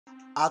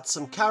Add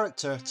some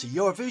character to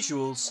your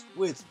visuals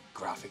with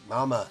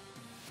GraphicMama.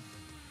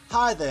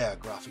 Hi there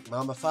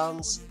GraphicMama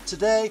fans.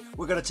 Today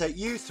we're going to take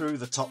you through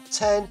the top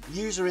 10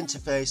 user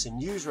interface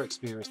and user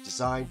experience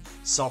design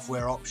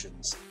software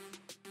options.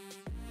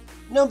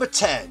 Number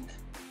 10.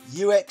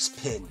 UX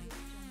Pin.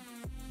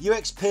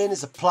 UX Pin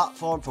is a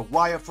platform for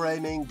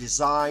wireframing,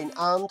 design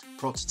and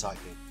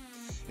prototyping.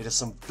 It has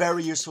some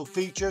very useful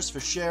features for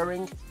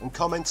sharing and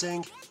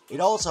commenting. It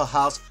also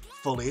has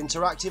fully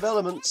interactive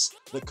elements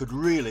that could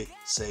really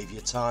save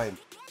you time.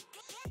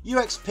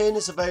 UX Pin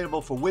is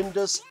available for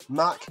Windows,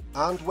 Mac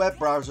and web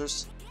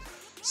browsers.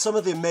 Some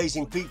of the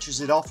amazing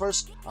features it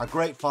offers are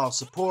great file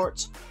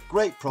support,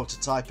 great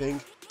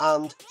prototyping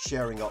and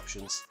sharing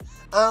options,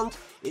 and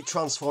it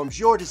transforms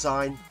your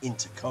design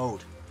into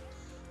code.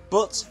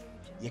 But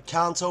you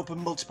can't open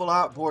multiple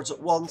artboards at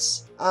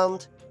once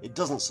and it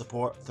doesn't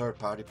support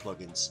third-party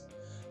plugins.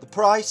 The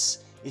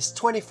price is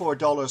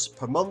 $24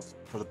 per month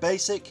for the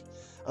basic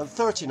and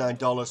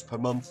 $39 per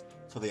month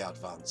for the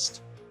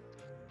advanced.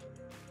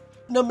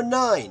 Number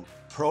 9.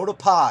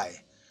 ProtoPie.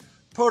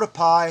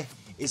 ProtoPie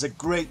is a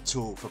great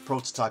tool for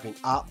prototyping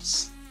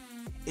apps.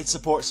 It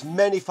supports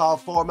many file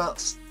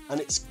formats and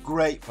it's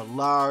great for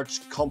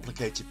large,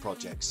 complicated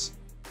projects.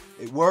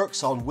 It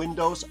works on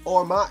Windows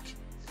or Mac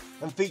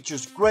and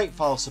features great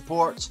file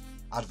support,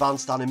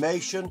 advanced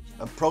animation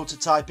and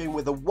prototyping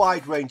with a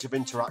wide range of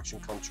interaction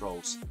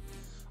controls.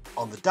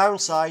 On the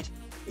downside,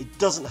 it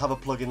doesn't have a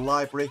plugin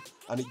library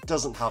and it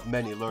doesn't have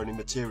many learning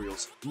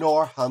materials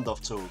nor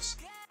handoff tools.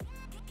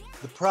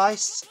 The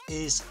price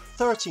is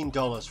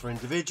 $13 for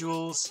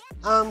individuals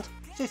and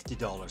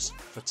 $50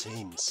 for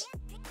teams.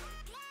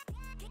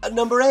 At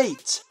number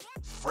 8,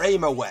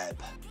 FramerWeb.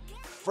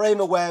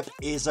 FramerWeb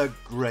is a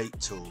great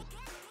tool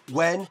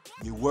when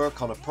you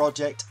work on a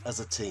project as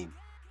a team.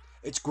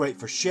 It's great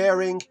for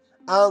sharing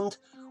and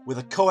with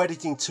a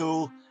co-editing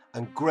tool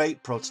and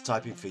great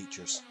prototyping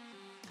features.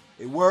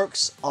 It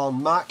works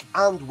on Mac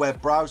and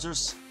web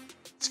browsers.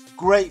 It's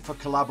great for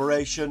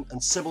collaboration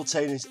and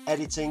simultaneous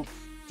editing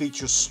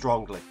features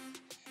strongly.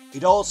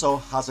 It also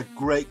has a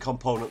great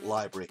component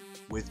library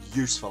with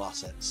useful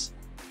assets.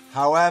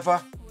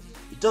 However,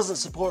 it doesn't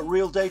support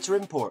real data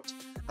import,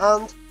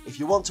 and if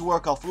you want to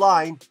work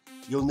offline,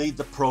 you'll need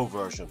the Pro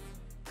version.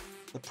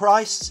 The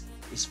price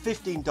is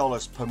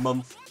 $15 per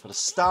month for the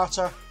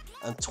starter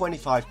and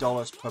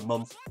 $25 per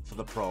month for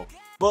the Pro,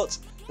 but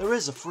there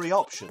is a free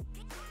option.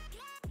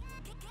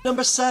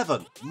 Number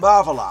 7.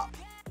 Marvel App.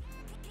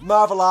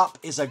 Marvel App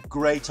is a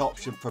great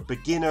option for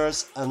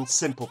beginners and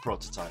simple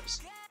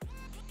prototypes.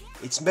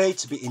 It's made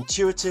to be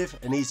intuitive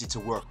and easy to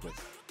work with.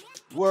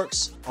 It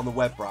works on the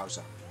web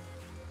browser.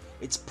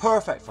 It's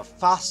perfect for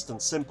fast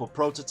and simple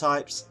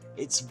prototypes.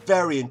 It's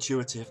very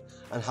intuitive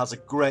and has a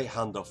great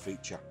handoff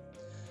feature.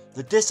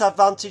 The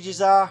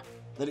disadvantages are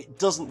that it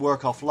doesn't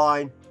work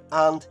offline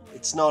and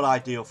it's not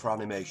ideal for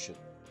animation.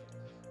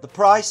 The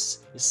price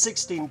is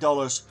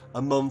 $16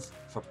 a month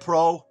for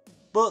Pro,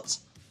 but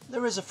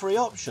there is a free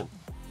option.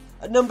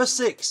 At number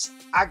 6,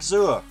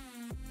 Axure.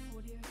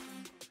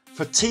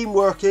 For team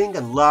working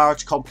and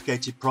large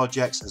complicated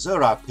projects,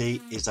 Axure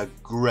RP is a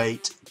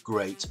great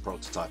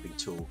prototyping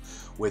tool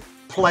with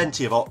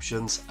plenty of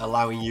options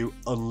allowing you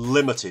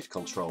unlimited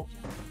control.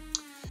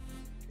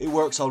 It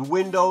works on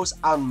Windows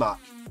and Mac.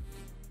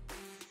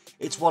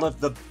 It's one of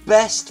the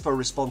best for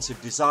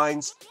responsive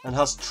designs and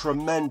has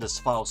tremendous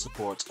file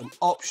support and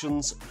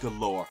options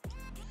galore.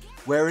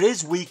 Where it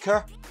is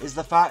weaker is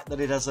the fact that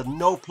it has a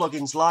no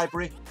plugins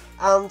library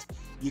and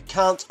you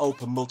can't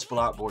open multiple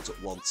artboards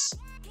at once.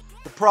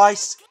 The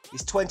price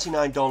is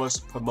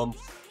 $29 per month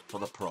for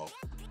the Pro.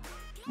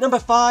 Number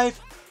 5.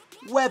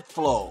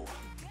 WEBFLOW.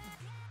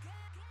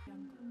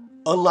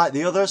 Unlike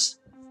the others,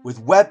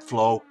 with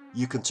WEBFLOW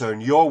you can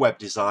turn your web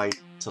design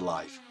to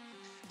life,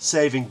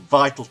 saving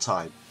vital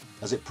time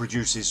as it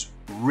produces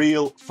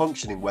real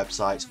functioning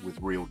websites with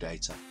real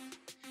data.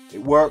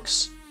 It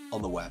works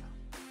on the web.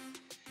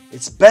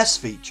 Its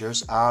best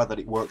features are that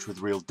it works with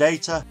real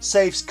data,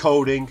 saves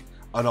coding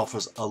and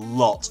offers a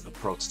lot of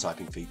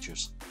prototyping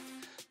features.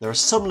 There are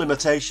some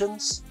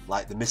limitations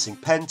like the missing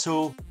pen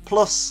tool,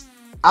 plus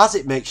as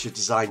it makes your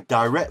design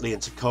directly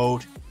into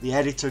code, the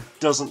editor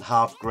doesn't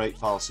have great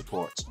file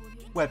support.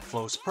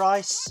 WEBFLOW's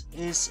price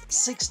is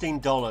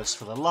 $16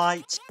 for the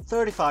Lite,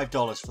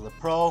 $35 for the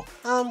Pro,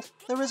 and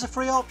there is a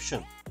free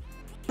option.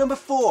 Number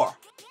 4.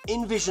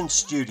 InVision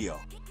Studio.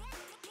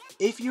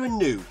 If you are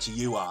new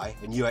to UI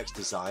and UX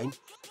design,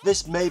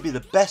 this may be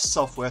the best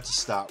software to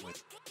start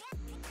with.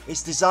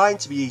 It's designed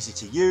to be easy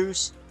to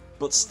use,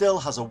 but still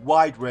has a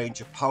wide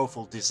range of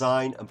powerful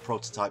design and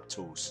prototype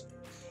tools.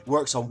 It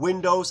works on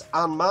Windows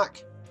and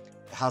Mac,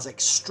 it has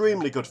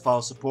extremely good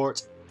file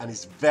support and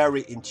is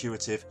very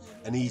intuitive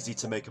and easy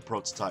to make a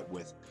prototype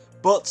with.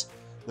 But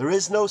there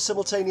is no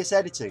simultaneous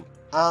editing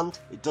and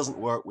it doesn't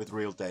work with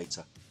real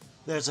data.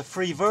 There's a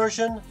free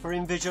version for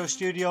InVision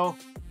Studio.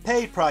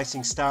 Paid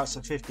pricing starts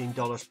at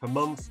 $15 per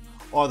month,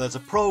 or there's a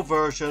Pro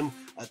version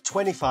at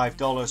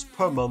 $25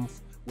 per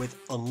month with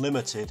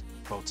unlimited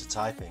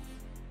prototyping.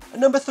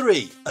 And number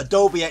 3,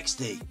 Adobe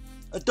XD.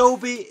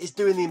 Adobe is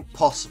doing the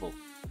impossible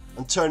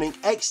and turning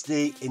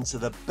XD into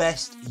the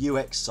best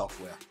UX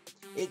software.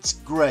 It's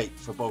great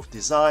for both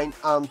design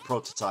and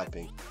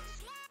prototyping.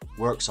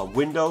 Works on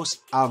Windows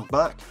and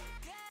Mac.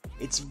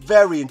 It's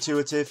very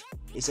intuitive,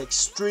 it's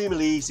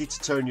extremely easy to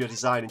turn your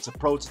design into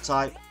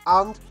prototype,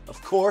 and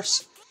of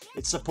course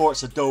it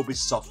supports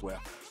Adobe's software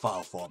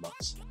file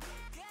formats.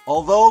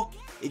 Although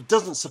it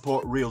doesn't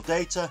support real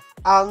data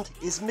and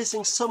is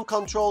missing some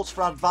controls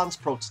for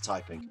advanced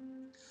prototyping.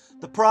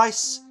 The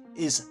price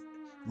is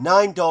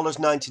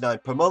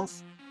 $9.99 per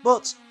month,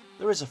 but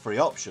there is a free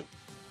option.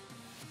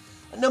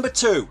 And number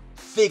 2,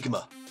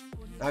 Figma.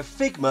 Now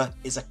Figma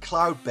is a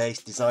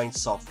cloud-based design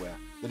software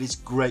that is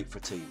great for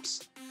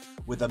teams.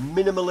 With a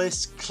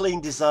minimalist,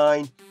 clean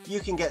design, you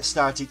can get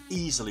started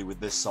easily with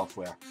this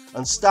software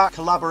and start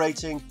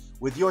collaborating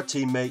with your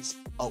teammates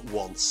at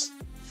once.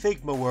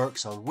 Figma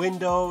works on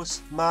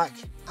Windows, Mac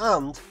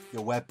and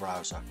your web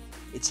browser.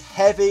 It's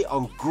heavy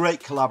on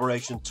great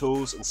collaboration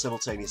tools and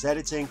simultaneous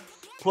editing,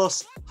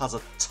 plus has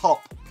a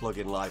top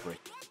plugin library.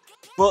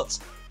 But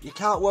you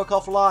can't work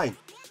offline,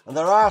 and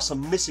there are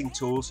some missing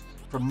tools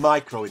for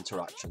micro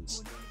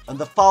interactions, and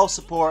the file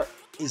support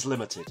is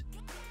limited.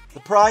 The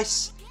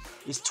price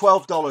is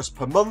 $12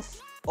 per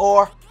month,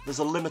 or there's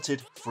a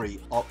limited free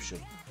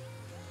option.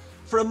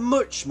 For a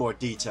much more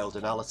detailed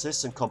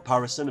analysis and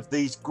comparison of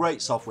these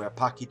great software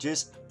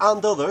packages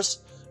and others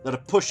that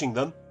are pushing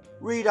them,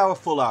 read our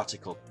full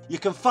article. You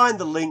can find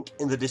the link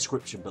in the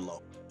description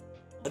below.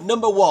 And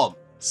number 1,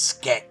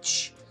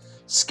 Sketch.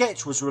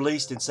 Sketch was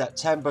released in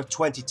September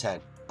 2010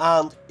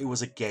 and it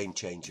was a game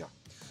changer.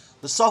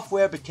 The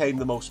software became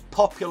the most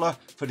popular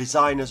for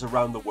designers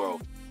around the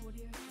world.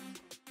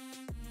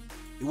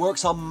 It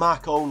works on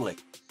Mac only,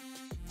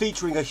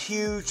 featuring a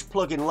huge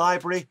plugin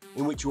library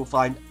in which you will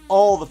find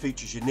all the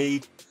features you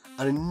need,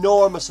 an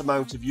enormous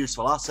amount of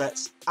useful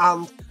assets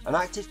and an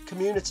active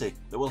community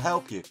that will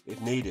help you if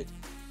needed.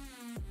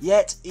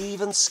 Yet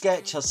even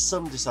Sketch has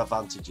some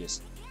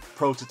disadvantages.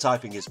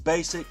 Prototyping is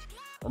basic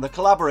and the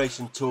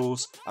collaboration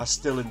tools are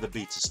still in the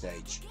beta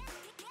stage.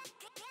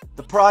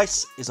 The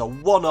price is a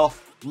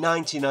one-off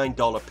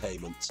 $99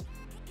 payment.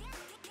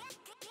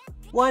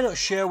 Why not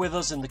share with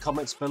us in the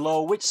comments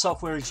below which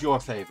software is your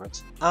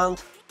favourite,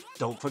 and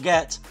don't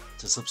forget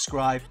to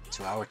subscribe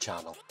to our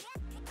channel.